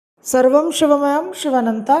सर्वम शिवमयम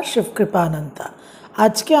शिवानंता शिवकृपानंता।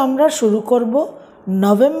 आज के आमरा शुरू करब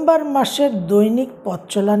नवेम्बर मासेर दैनिक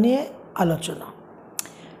पथचला निये आलोचना।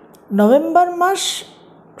 नवेम्बर मास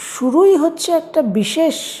शुरूई होच्छे एकटा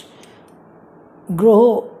विशेष ग्रह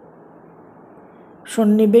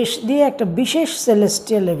सन्निवेश दिए, एक विशेष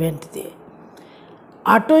सेलेस्टियल इवेंट दिए।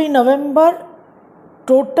 8 नवेम्बर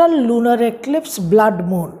total lunar eclipse blood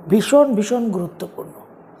moon, भीषण भीषण गुरुत्वपूर्ण।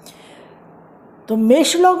 तो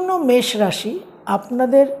मेष लग्न मेष राशि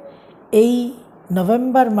आपनादेर এই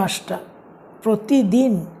नवेम्बर मासटा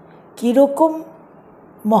प्रतिदिन कीरकम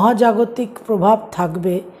महाजागतिक प्रभाव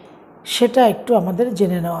थाकबे सेटा एकटू आमादेर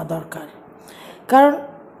जेने नेওয়া दरकार। कारण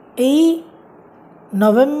এই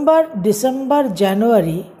नवेम्बर डिसेम्बर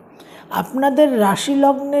जानुआरी आपनादेर राशि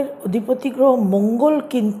लग्नेर अधिपति ग्रह मंगल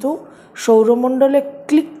किन्तु सौरमंडले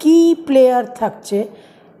की प्लेयार थाकছে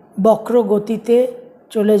बक्र गतिते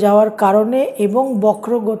चले जाওয়ার कारणे एवं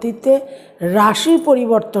बक्र गतिते राशि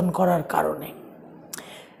परिवर्तन करार कारणे।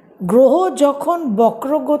 ग्रह जखन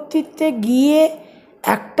बक्र गतिते गिये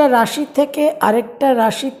एकटा राशि थेके आरेकटा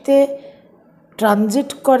राशिते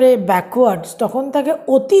ट्रानजिट करे बैकवार्ड्स, तखन ताके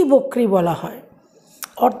अति बक्री बला हय।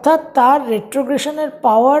 अर्थात तार रेट्रोग्रेशनेर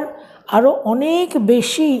पावर आरो अनेक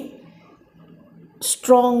बेशी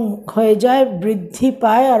स्ट्रंग हये जाय, बृद्धि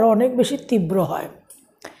पाय आरो अनेक बेशी तीव्र हय।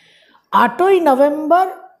 8 नवेम्बर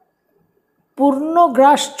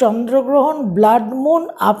पूर्णग्रास चंद्रग्रहण ब्लाड मून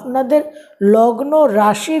आपनादेर लग्न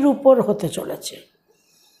राशिर ऊपर होते चलेছে।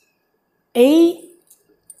 এই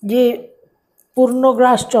যে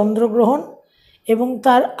पूर्णग्रास चंद्रग्रहण एवं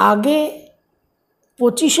तार आगे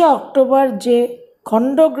 25 अक्टोबर जे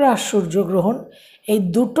खंडग्रास सूर्यग्रहण, এই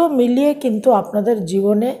দুটো মিলিয়ে কিন্তু আপনাদের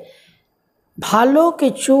জীবনে ভালো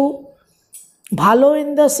কিছু, ভালো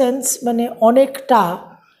ইন দ্য সেন্স মানে অনেকটা,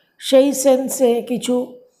 সেই সেন্সে কিছু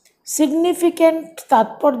সিগনিফিকেন্ট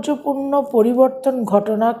তাৎপর্যপূর্ণ পরিবর্তন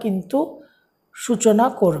ঘটনা কিন্তু সূচনা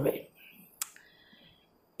করবে।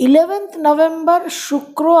 11 নভেম্বর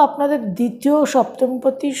শুক্র আপনাদের দ্বিতীয়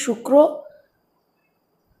সপ্তমপতি শুক্র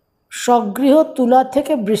স্বগৃহ তুলা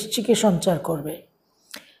থেকে বৃশ্চিকে সঞ্চার করবে।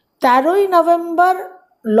 13 নভেম্বর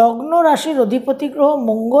লগ্ন রাশির অধিপতি গ্রহ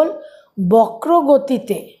মঙ্গল বক্র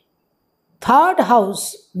গতিতে থার্ড হাউস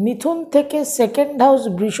মিথুন থেকে সেকেন্ড হাউস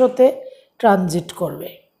বৃষতে ট্রানজিট করবে।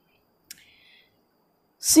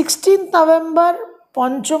 16 নভেম্বর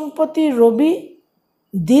পঞ্চমপতি রবি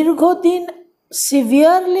দীর্ঘদিন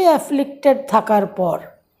সিভিয়ারলি অ্যাফ্লিক্টেড থাকার পর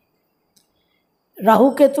রাহু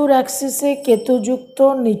কেতুর অ্যাক্সিসে কেতুযুক্ত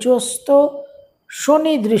নিচস্থ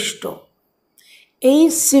শনি দৃষ্ট এই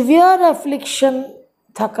সিভিয়ার অ্যাফ্লিকশন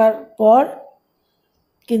থাকার পর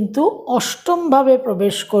কিন্তু অষ্টম ভাবে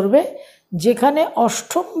প্রবেশ করবে, যেখানে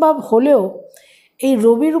অষ্টম ভাব হলেও এই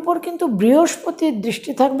রবির উপর কিন্তু বৃহস্পতির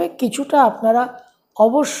দৃষ্টি থাকবে। কিছুটা আপনারা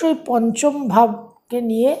অবশ্যই পঞ্চম ভাবকে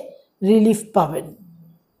নিয়ে রিলিফ পাবেন।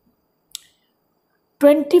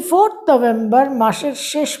 24 নভেম্বর মাসের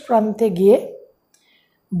শেষ প্রান্তে গিয়ে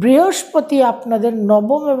বৃহস্পতি আপনাদের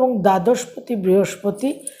নবম এবং দ্বাদশপতি বৃহস্পতি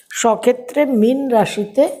স্বক্ষেত্রে মীন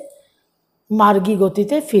রাশিতে মার্গী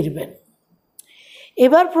গতিতে ফিরবেন।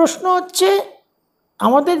 এবার প্রশ্ন হচ্ছে,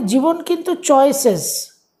 আমাদের জীবন কিন্তু চয়েসেস,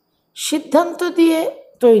 সিদ্ধান্ত দিয়ে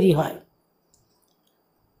তৈরি হয়।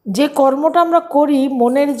 যে কর্মটা আমরা করি,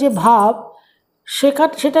 মনের যে ভাব,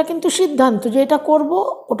 সেটা কিন্তু সিদ্ধান্ত যে এটা করব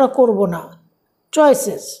ওটা করব না,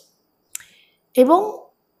 চয়েসেস। এবং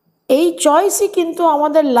এই চয়েসই কিন্তু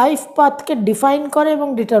আমাদের লাইফ পাথকে ডিফাইন করে এবং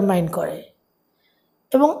ডিটারমাইন করে।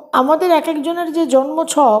 এবং আমাদের এক একজনের যে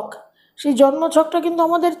জন্মছক, সেই জন্মছকটা কিন্তু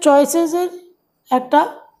আমাদের চয়েসেসের একটা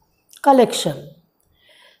কালেকশন।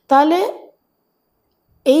 তাহলে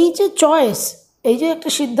এই যে চয়েস, এই যে একটা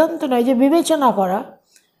সিদ্ধান্ত নয়, যে বিবেচনা করা,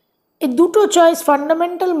 এই দুটো চয়েস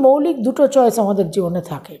ফান্ডামেন্টাল মৌলিক দুটো চয়েস আমাদের জীবনে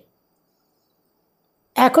থাকে।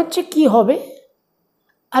 এক হচ্ছে কি হবে,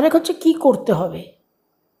 আরেক হচ্ছে কি করতে হবে।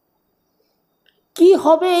 কি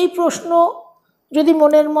হবে এই প্রশ্ন যদি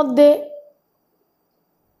মনের মধ্যে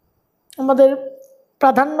আমাদের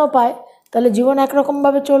প্রাধান্য পায়, তাহলে জীবন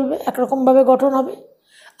একরকমভাবে চলবে, একরকমভাবে গঠন হবে।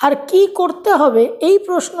 আর কি করতে হবে এই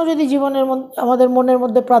প্রশ্ন যদি জীবনের মধ্যে আমাদের মনের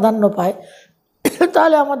মধ্যে প্রাধান্য পায়,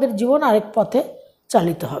 তাহলে আমাদের জীবন আরেক পথে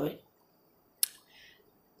চালিত হবে।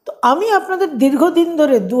 তো আমি আপনাদের দীর্ঘদিন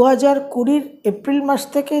ধরে 2020 এপ্রিল মাস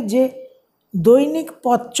থেকে যে দৈনিক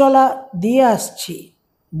পথ চলা দিয়ে আসছি,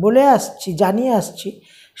 বলে আসছি, জানিয়ে আসছি,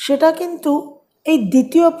 সেটা কিন্তু এই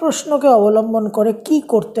দ্বিতীয় প্রশ্নকে অবলম্বন করে কি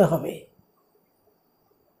করতে হবে,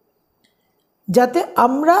 যাতে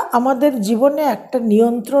আমরা আমাদের জীবনে একটা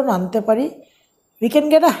নিয়ন্ত্রণ আনতে পারি। We can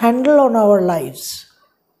get a handle on our lives.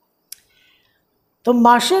 তো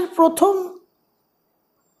মাসের প্রথম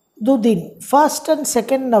দুদিন 1 and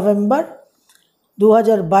 2 নভেম্বর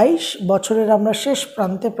 2022, বছরের আমরা শেষ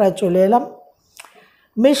প্রান্তে প্রায় চলে এলাম।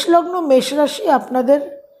 মেষলগ্ন মেষ রাশি, আপনাদের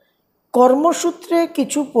কর্মসূত্রে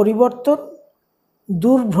কিছু পরিবর্তন,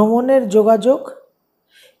 দূর ভ্রমণের যোগাযোগ,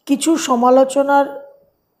 কিছু সমালোচনার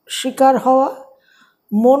শিকার হওয়া,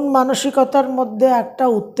 মন মানসিকতার মধ্যে একটা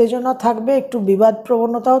উত্তেজনা থাকবে, একটু বিবাদ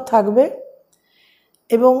প্রবণতাও থাকবে।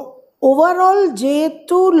 এবং ওভারঅল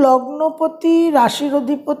যেহেতু লগ্নপতি রাশির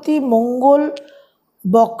অধিপতি মঙ্গল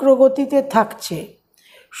বক্রগতিতে থাকছে,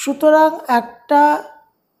 সুতরাং একটা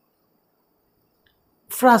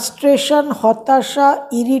ফ্রাস্ট্রেশন, হতাশা,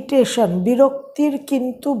 ইরিটেশন, বিরক্তির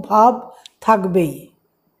কিন্তু ভাব থাকবেই।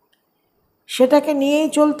 সেটাকে নিয়েই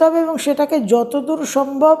চলতে হবে এবং সেটাকে যতদূর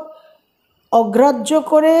সম্ভব অগ্রাহ্য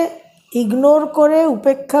করে, ইগনোর করে,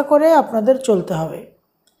 উপেক্ষা করে আপনাদের চলতে হবে।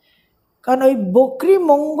 কারণ ওই বক্রী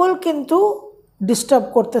মঙ্গল কিন্তু ডিস্টার্ব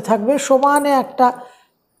করতে থাকবে, সমানে একটা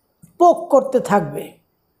পোক করতে থাকবে।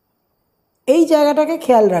 এই জায়গাটাকে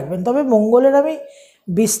খেয়াল রাখবেন। তবে মঙ্গলের আমি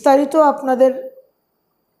বিস্তারিত আপনাদের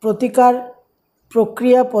প্রতিকার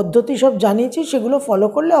প্রক্রিয়া পদ্ধতি সব জানিয়েছি, সেগুলো ফলো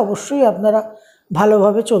করলে অবশ্যই আপনারা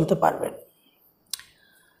ভালোভাবে চলতে পারবেন।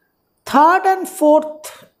 3 and 4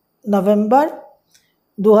 নভেম্বর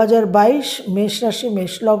 2022, মেষ রাশি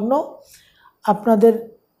মেষ লগ্ন, আপনাদের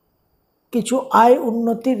কিছু আয়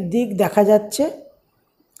উন্নতির দিক দেখা যাচ্ছে,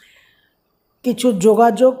 কিছু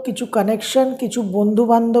যোগাযোগ, কিছু কানেকশন, কিছু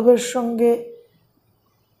বন্ধুবান্ধবের সঙ্গে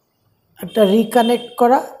একটা রিকানেক্ট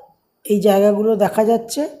করা, এই জায়গাগুলো দেখা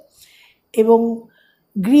যাচ্ছে। এবং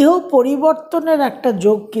গৃহ পরিবর্তনের একটা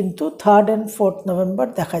যোগ কিন্তু 3 and 4 নভেম্বর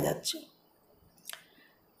দেখা যাচ্ছে।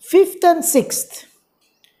 5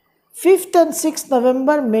 and 6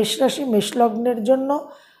 নভেম্বর মেষ রাশি মেষ লগ্নের জন্য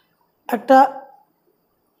একটা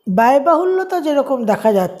ব্যয়বাহুল্যতা যেরকম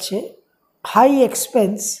দেখা যাচ্ছে, হাই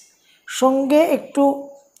এক্সপেন্স, সঙ্গে একটু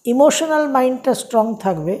ইমোশনাল মাইন্ডটা স্ট্রং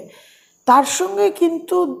থাকবে, তার সঙ্গে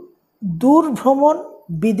কিন্তু দূর ভ্রমণ,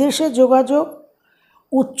 বিদেশে যোগাযোগ,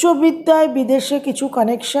 উচ্চবিদ্যায় বিদেশে কিছু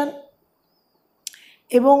কানেকশন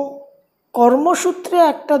এবং কর্মসূত্রে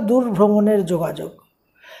একটা দূর ভ্রমণের যোগাযোগ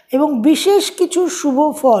এবং বিশেষ কিছু শুভ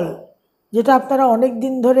ফল, যেটা আপনারা অনেক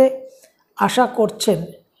দিন ধরে আশা করছেন,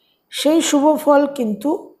 সেই শুভ ফল কিন্তু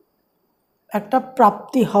একটা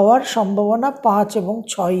প্রাপ্তি হওয়ার সম্ভাবনা 5 এবং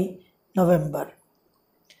 6 নভেম্বর।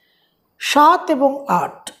 7 এবং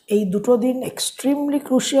 8 এই দুটো দিন এক্সট্রিমলি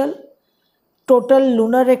ক্রুশিয়াল। টোটাল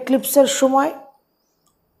লুনার এক্লিপসের সময়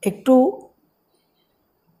একটু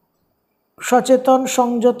সচেতন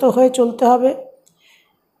সংযত হয়ে চলতে হবে।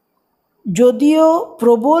 যদিও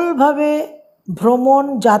প্রবলভাবে ভ্রমণ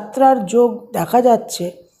যাত্রার যোগ দেখা যাচ্ছে,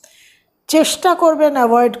 চেষ্টা করবেন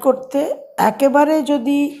অ্যাভয়েড করতে। একেবারে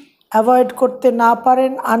যদি অ্যাভয়েড করতে না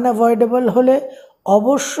পারেন, আনঅ্যাভয়েডেবল হলে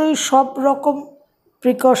অবশ্যই সব রকম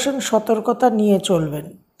প্রিকশন, সতর্কতা নিয়ে চলবেন।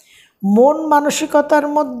 মন মানসিকতার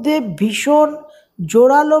মধ্যে ভীষণ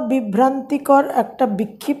জোরালো বিভ্রান্তিকর একটা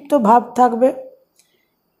বিক্ষিপ্ত ভাব থাকবে।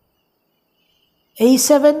 এই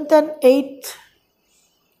 7 and 8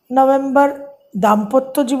 নভেম্বর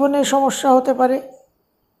দাম্পত্য জীবনে সমস্যা হতে পারে,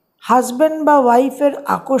 হাজব্যান্ড বা ওয়াইফের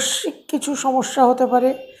আকস্মিক কিছু সমস্যা হতে পারে,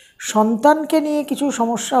 সন্তানকে নিয়ে কিছু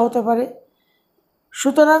সমস্যা হতে পারে।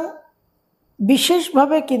 সুতরাং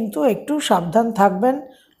বিশেষভাবে কিন্তু একটু সাবধান থাকবেন।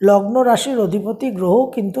 লগ্ন রাশির অধিপতি গ্রহ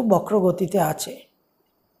কিন্তু বক্রগতিতে আছে।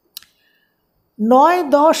 9,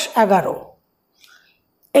 10, 11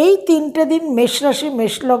 এই 3টে দিন মেষ রাশি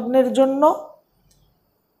মেষ লগ্নের জন্য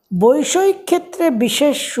বৈষয়িক ক্ষেত্রে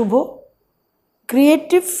বিশেষ শুভ,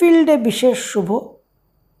 ক্রিয়েটিভ ফিল্ডে বিশেষ শুভ,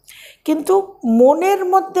 কিন্তু মনের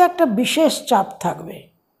মধ্যে একটা বিশেষ চাপ থাকবে।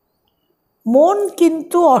 মন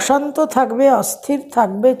কিন্তু অশান্ত থাকবে, অস্থির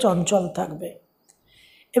থাকবে, চঞ্চল থাকবে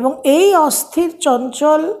এবং এই অস্থির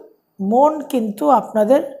চঞ্চল মন কিন্তু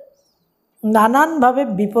আপনাদের নানানভাবে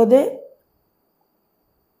বিপদে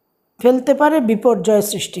ফেলতে পারে, বিপর্যয়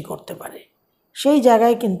সৃষ্টি করতে পারে। সেই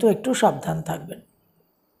জায়গায় কিন্তু একটু সাবধান থাকবেন।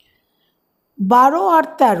 12 আর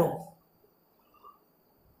 13,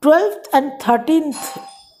 12th and 13th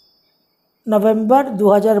নভেম্বর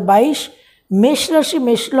 2022, মেষ রাশি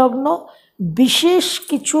মেষ লগ্ন, বিশেষ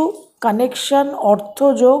কিছু কানেকশন,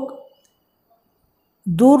 অর্থযোগ,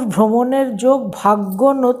 দূর ভ্রমণের যোগ, ভাগ্য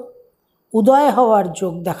উদয় হওয়ার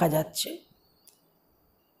যোগ দেখা যাচ্ছে।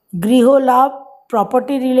 গৃহ লাভ,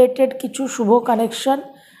 প্রপার্টি রিলেটেড কিছু শুভ কানেকশন,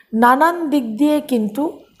 নানান দিক দিয়ে কিন্তু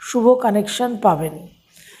শুভ কানেকশন পাবেন।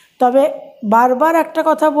 তবে বারবার একটা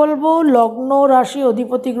কথা বলবো, লগ্ন রাশি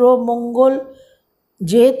অধিপতি গ্রহ মঙ্গল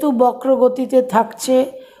যেহেতু বক্রগতিতে থাকছে,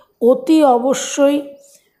 অতি অবশ্যই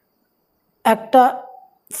একটা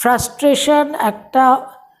ফ্রাস্ট্রেশন, একটা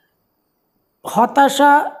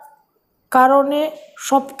হতাশা, কারণে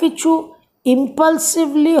সব কিছু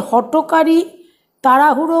ইম্পালসিভলি হঠকারী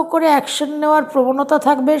তাড়াহুড়ো করে অ্যাকশন নেওয়ার প্রবণতা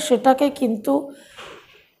থাকবে, সেটাকে কিন্তু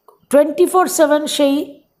 24/7 সেই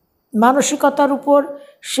মানসিকতার উপর,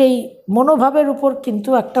 সেই মনোভাবের উপর কিন্তু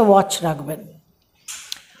একটা ওয়াচ রাখবেন।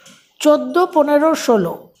 14, 15,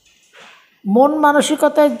 16 মন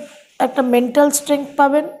মানসিকতায় একটা মেন্টাল স্ট্রেংথ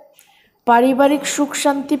পাবেন, পারিবারিক সুখ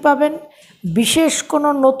শান্তি পাবেন, বিশেষ কোনো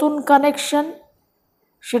নতুন কানেকশন,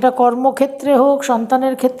 সেটা কর্মক্ষেত্রে হোক,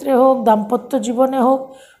 সন্তানের ক্ষেত্রে হোক, দাম্পত্য জীবনে হোক,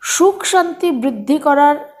 সুখ শান্তি বৃদ্ধি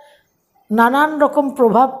করার নানান রকম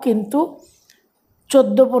প্রভাব কিন্তু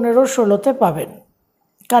 14, 15, 16তে পাবেন।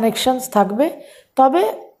 কানেকশানস থাকবে, তবে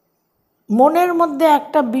মনের মধ্যে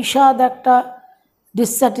একটা বিষাদ, একটা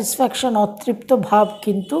ডিসস্যাটিসফ্যাকশন, অতৃপ্ত ভাব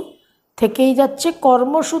কিন্তু থেকেই যাচ্ছে।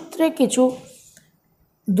 কর্মসূত্রে কিছু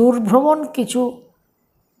দূরভ্রমণ, কিছু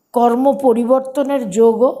কর্ম পরিবর্তনের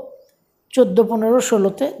যোগও 14, 15,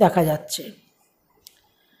 16তে দেখা যাচ্ছে।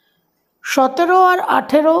 17 আর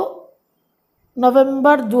 18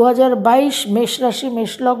 নভেম্বর 2022 মেষ রাশি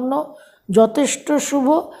মেষ লগ্ন যথেষ্ট শুভ,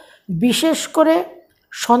 বিশেষ করে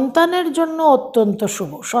সন্তানের জন্য অত্যন্ত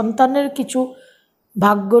শুভ। সন্তানের কিছু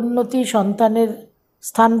ভাগ্যোন্নতি, সন্তানের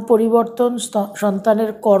স্থান পরিবর্তন, সন্তানের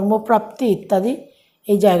কর্মপ্রাপ্তি ইত্যাদি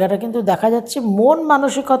এই জায়গাটা কিন্তু দেখা যাচ্ছে। মন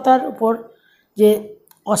মানসিকতার উপর যে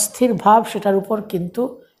অস্থির ভাব, সেটার উপর কিন্তু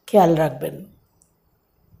খেয়াল রাখবেন।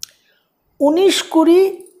 19-20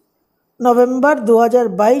 নভেম্বর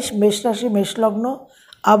 2022 মেষ রাশি মেষ লগ্ন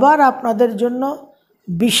আবার আপনাদের জন্য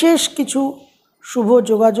বিশেষ কিছু শুভ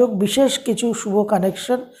যোগাযোগ, বিশেষ কিছু শুভ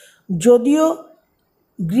কানেকশন। যদিও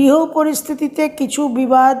গৃহ পরিস্থিতিতে কিছু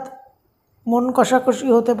বিবাদ, মন কষাকষি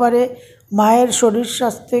হতে পারে, মায়ের শরীর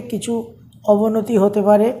স্বাস্থ্যে কিছু অবনতি হতে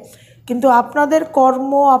পারে, কিন্তু আপনাদের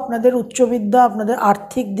কর্ম, আপনাদের উচ্চবিদ্যা, আপনাদের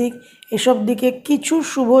আর্থিক দিক, এসব দিকে কিছু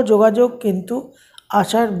শুভ যোগাযোগ কিন্তু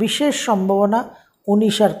আসার বিশেষ সম্ভাবনা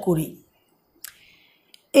 19 আর 20।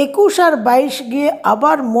 21 আর 22 গিয়ে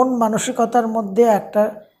আবার মন মানসিকতার মধ্যে একটা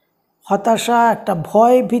হতাশা, একটা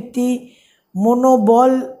ভয় ভীতি,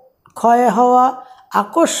 মনোবল ক্ষয় হওয়া,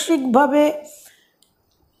 আকস্মিকভাবে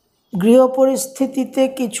গৃহ পরিস্থিতিতে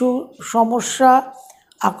কিছু সমস্যা,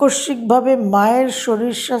 আকস্মিকভাবে মায়ের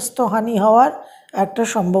শরীর স্বাস্থ্য হানি হওয়ার একটা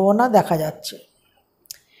সম্ভাবনা দেখা যাচ্ছে।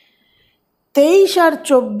 23 আর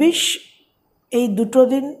 24 এই দুটো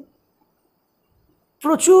দিন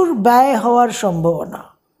প্রচুর ব্যয় হওয়ার সম্ভাবনা।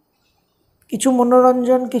 কিছু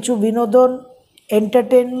মনোরঞ্জন, কিছু বিনোদন,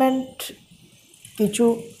 এন্টারটেনমেন্ট, কিছু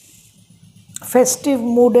ফেস্টিভ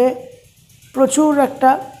মুডে প্রচুর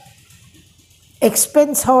একটা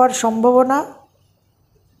এক্সপেন্স হওয়ার সম্ভাবনা,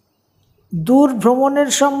 দূর ভ্রমণের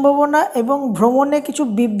সম্ভাবনা এবং ভ্রমণে কিছু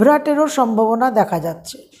বিভ্রাটেরও সম্ভাবনা দেখা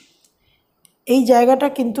যাচ্ছে। এই জায়গাটা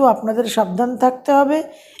কিন্তু আপনাদের সাবধান থাকতে হবে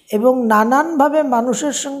এবং নানানভাবে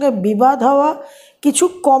মানুষের সঙ্গে বিবাদ হওয়া, কিছু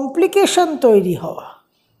কমপ্লিকেশন তৈরি হওয়া,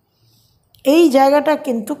 এই জায়গাটা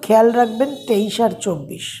কিন্তু খেয়াল রাখবেন 23 আর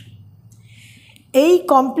 24। এই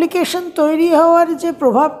কমপ্লিকেশন তৈরি হওয়ার যে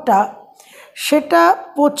প্রভাবটা, সেটা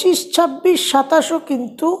 25, 26, 27ও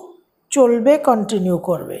কিন্তু চলবে, কন্টিনিউ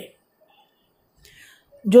করবে।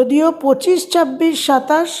 যদিও 25, 26,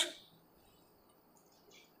 27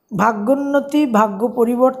 ভাগ্যোন্নতি, ভাগ্য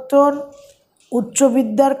পরিবর্তন,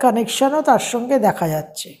 উচ্চবিদ্যার কানেকশানও তার সঙ্গে দেখা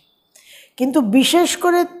যাচ্ছে, কিন্তু বিশেষ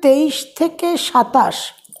করে 23 থেকে 27,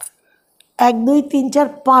 1, 2, 3, 4,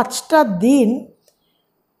 5টা দিন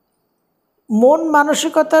মন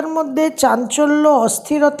মানসিকতার মধ্যে চাঞ্চল্য,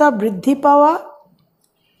 অস্থিরতা বৃদ্ধি পাওয়া,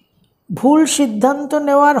 ভুল সিদ্ধান্ত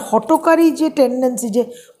নেওয়ার হঠকারী যে টেন্ডেন্সি, যে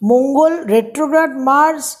মঙ্গল রেট্রোগ্রেড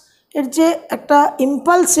মার্স এর যে একটা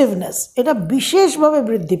ইম্পালসিভনেস, এটা বিশেষভাবে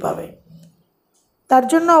বৃদ্ধি পাবে। তার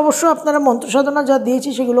জন্য অবশ্য আপনারা মন্ত্রসাধনা যা দিয়েছি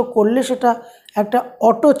সেগুলো করলে সেটা একটা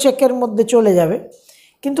অটো চেকের মধ্যে চলে যাবে,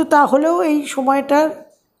 কিন্তু তাহলেও এই সময়টার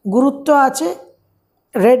গুরুত্ব আছে।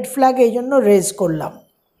 রেড ফ্ল্যাগ এই জন্য রেজ করলাম।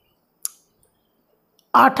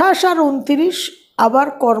 28 আর 29 আবার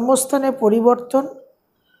কর্মস্থানে পরিবর্তন,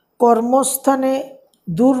 কর্মস্থানে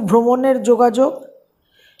দূর ভ্রমণের যোগাযোগ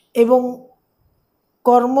এবং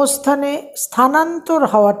কর্মস্থানে স্থানান্তর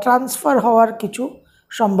হওয়া, ট্রান্সফার হওয়ার কিছু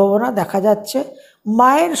সম্ভাবনা দেখা যাচ্ছে।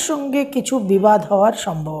 মায়ের সঙ্গে কিছু বিবাদ হওয়ার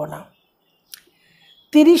সম্ভাবনা।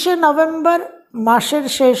 30 নভেম্বর মাসের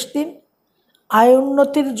শেষ দিন, আয়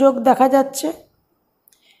উন্নতির যোগ দেখা যাচ্ছে,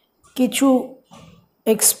 কিছু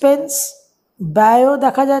এক্সপেন্স, ব্যয়ও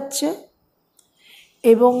দেখা যাচ্ছে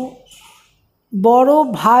এবং বড়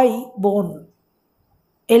ভাই বোন,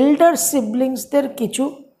 এল্ডার সিবলিংসদের কিছু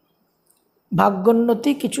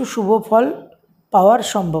ভাগ্যোন্নতি, কিছু শুভ ফল পাওয়ার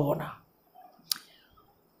সম্ভাবনা।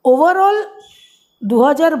 ওভারঅল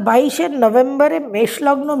 2022 নভেম্বরে মেষ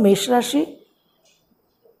লগ্ন মেষ রাশি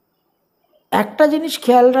একটা জিনিস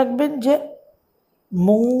খেয়াল রাখবেন যে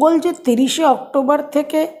মঙ্গল যে 30শে অক্টোবর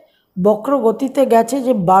থেকে বক্র গতিতে গেছে,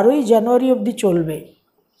 যে 12ই জানুয়ারি অবধি চলবে,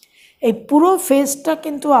 এই পুরো ফেজটা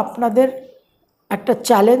কিন্তু আপনাদের একটা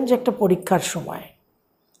চ্যালেঞ্জ, একটা পরীক্ষার সময়।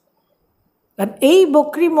 কারণ এই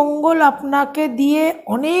বক্রী মঙ্গল আপনাকে দিয়ে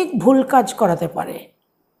অনেক ভুল কাজ করাতে পারে,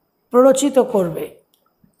 প্ররোচিত করবে,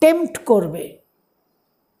 টেম্পট করবে,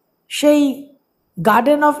 সেই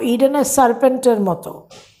গার্ডেন অফ ইডেনের সার্পেন্টের মতো,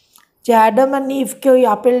 যে অ্যাডাম অ্যান্ড ইভকে ওই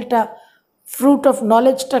আপেলটা, ফ্রুট অফ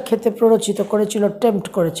নলেজটা খেতে প্ররোচিত করেছিল, টেম্পট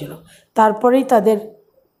করেছিল, তারপরেই তাদের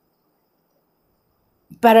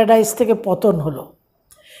প্যারাডাইস থেকে পতন হলো।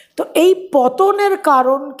 তো এই পতনের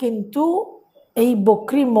কারণ কিন্তু এই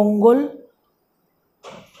বক্রী মঙ্গল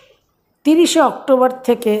 30শে অক্টোবর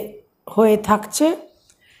থেকে হয়ে থাকছে।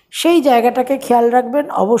 সেই জায়গাটাকে খেয়াল রাখবেন,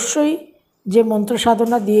 অবশ্যই যে মন্ত্র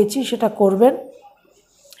সাধনা দিয়েছি সেটা করবেন।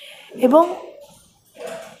 এবং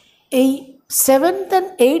এই 7th and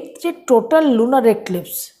 8th যে টোটাল লুনার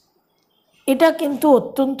এক্লিপস, এটা কিন্তু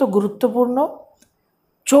অত্যন্ত গুরুত্বপূর্ণ।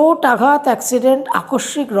 চোট, আঘাত, অ্যাক্সিডেন্ট,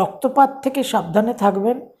 আকস্মিক রক্তপাত থেকে সাবধানে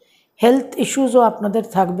থাকবেন। হেলথ ইস্যুসও আপনাদের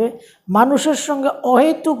থাকবে, মানুষের সঙ্গে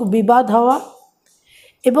অহেতুক বিবাদ হওয়া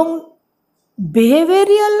এবং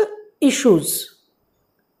বিহেভিয়ারাল ইস্যুস,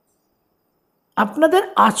 আপনাদের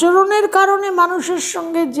আচরণের কারণে মানুষের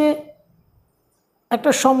সঙ্গে যে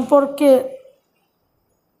একটা সম্পর্কে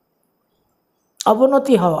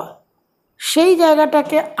অবনতি হওয়া, সেই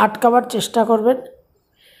জায়গাটাকে আটকাবার চেষ্টা করবেন।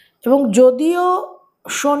 এবং যদিও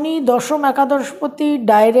শনি দশম একাদশপতি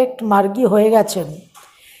ডাইরেক্ট মার্গী হয়ে গেছেন,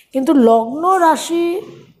 কিন্তু লগ্ন রাশি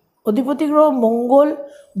অধিপতি গ্রহ মঙ্গল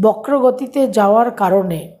বক্রগতিতে যাওয়ার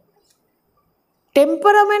কারণে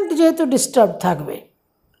টেম্পারামেন্ট যেহেতু ডিস্টার্ব থাকবে,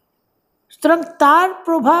 সুতরাং তার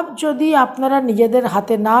প্রভাব যদি আপনারা নিজেদের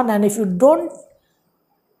হাতে না নেন, if you don't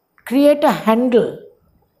create a handle,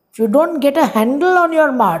 if you don't get a handle on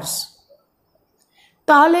your Mars,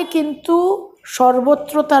 তাহলে কিন্তু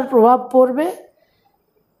সর্বত্র তার প্রভাব পড়বে।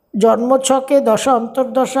 জন্মছকে দশা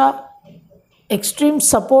অন্তর্দশা এক্সট্রিম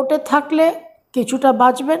সাপোর্টে থাকলে কিছুটা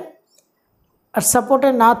বাঁচবেন, আর সাপোর্টে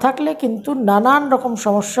না থাকলে কিন্তু নানান রকম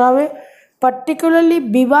সমস্যা হবে। পার্টিকুলারলি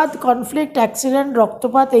বিবাদ, কনফ্লিক্ট, অ্যাক্সিডেন্ট,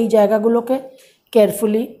 রক্তপাত, এই জায়গাগুলোকে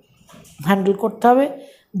কেয়ারফুলি হ্যান্ডেল করতে হবে।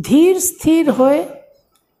 ধীর স্থির হয়ে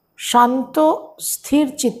শান্ত স্থির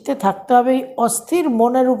চিত্তে থাকতে হবে। এই অস্থির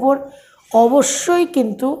মনের উপর অবশ্যই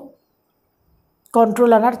কিন্তু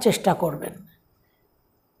কন্ট্রোল আনার চেষ্টা করবেন।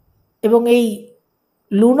 এবং এই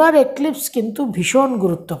লুনার এক্লিপস কিন্তু ভীষণ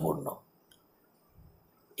গুরুত্বপূর্ণ।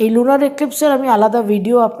 এই লুনার এক্লিপসের আমি আলাদা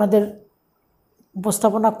ভিডিও আপনাদের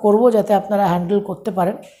উপস্থাপনা করব, যাতে আপনারা হ্যান্ডেল করতে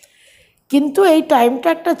পারেন। কিন্তু এই টাইমটা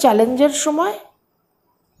একটা চ্যালেঞ্জের সময়,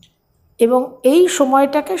 এবং এই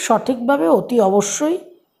সময়টাকে সঠিকভাবে অতি অবশ্যই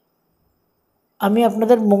আমি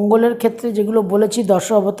আপনাদের মঙ্গলের ক্ষেত্রে যেগুলো বলেছি, দশ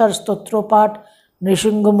অবতার স্তোত্রপাঠ,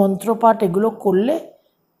 নৃসিংহ মন্ত্রপাঠ, এগুলো করলে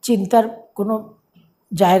চিন্তার কোনো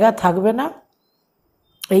জায়গা থাকবে না।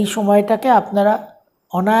 এই সময়টাকে আপনারা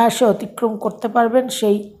অনায়াসে অতিক্রম করতে পারবেন।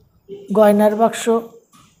 সেই গয়নার বাক্স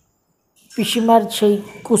পিসিমার সেই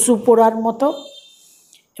কুসু পোড়ার মতো,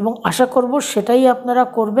 এবং আশা করব সেটাই আপনারা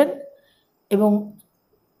করবেন। এবং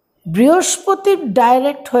বৃহস্পতির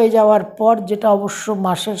ডাইরেক্ট হয়ে যাওয়ার পর, যেটা অবশ্য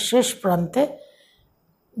মাসের শেষ প্রান্তে,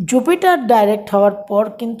 জুপিটার ডাইরেক্ট হওয়ার পর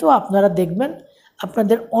কিন্তু আপনারা দেখবেন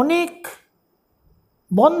আপনাদের অনেক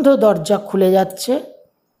বন্ধ দরজা খুলে যাচ্ছে।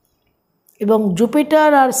 এবং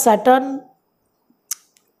জুপিটার আর স্যাটার্ন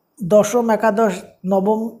দশম, একাদশ,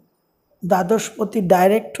 নবম, দ্বাদশপতি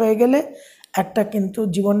ডাইরেক্ট হয়ে গেলে একটা কিন্তু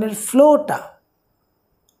জীবনের ফ্লোটা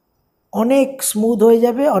অনেক স্মুথ হয়ে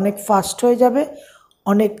যাবে, অনেক ফাস্ট হয়ে যাবে।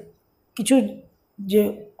 অনেক কিছু যে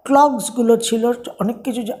ক্লগসগুলো ছিল, অনেক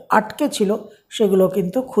কিছু যে আটকে ছিল, সেগুলো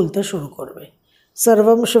কিন্তু খুলতে শুরু করবে।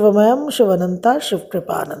 সর্বম শিবময়ম শিবানন্তা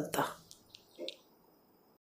শিবকৃপানন্তা।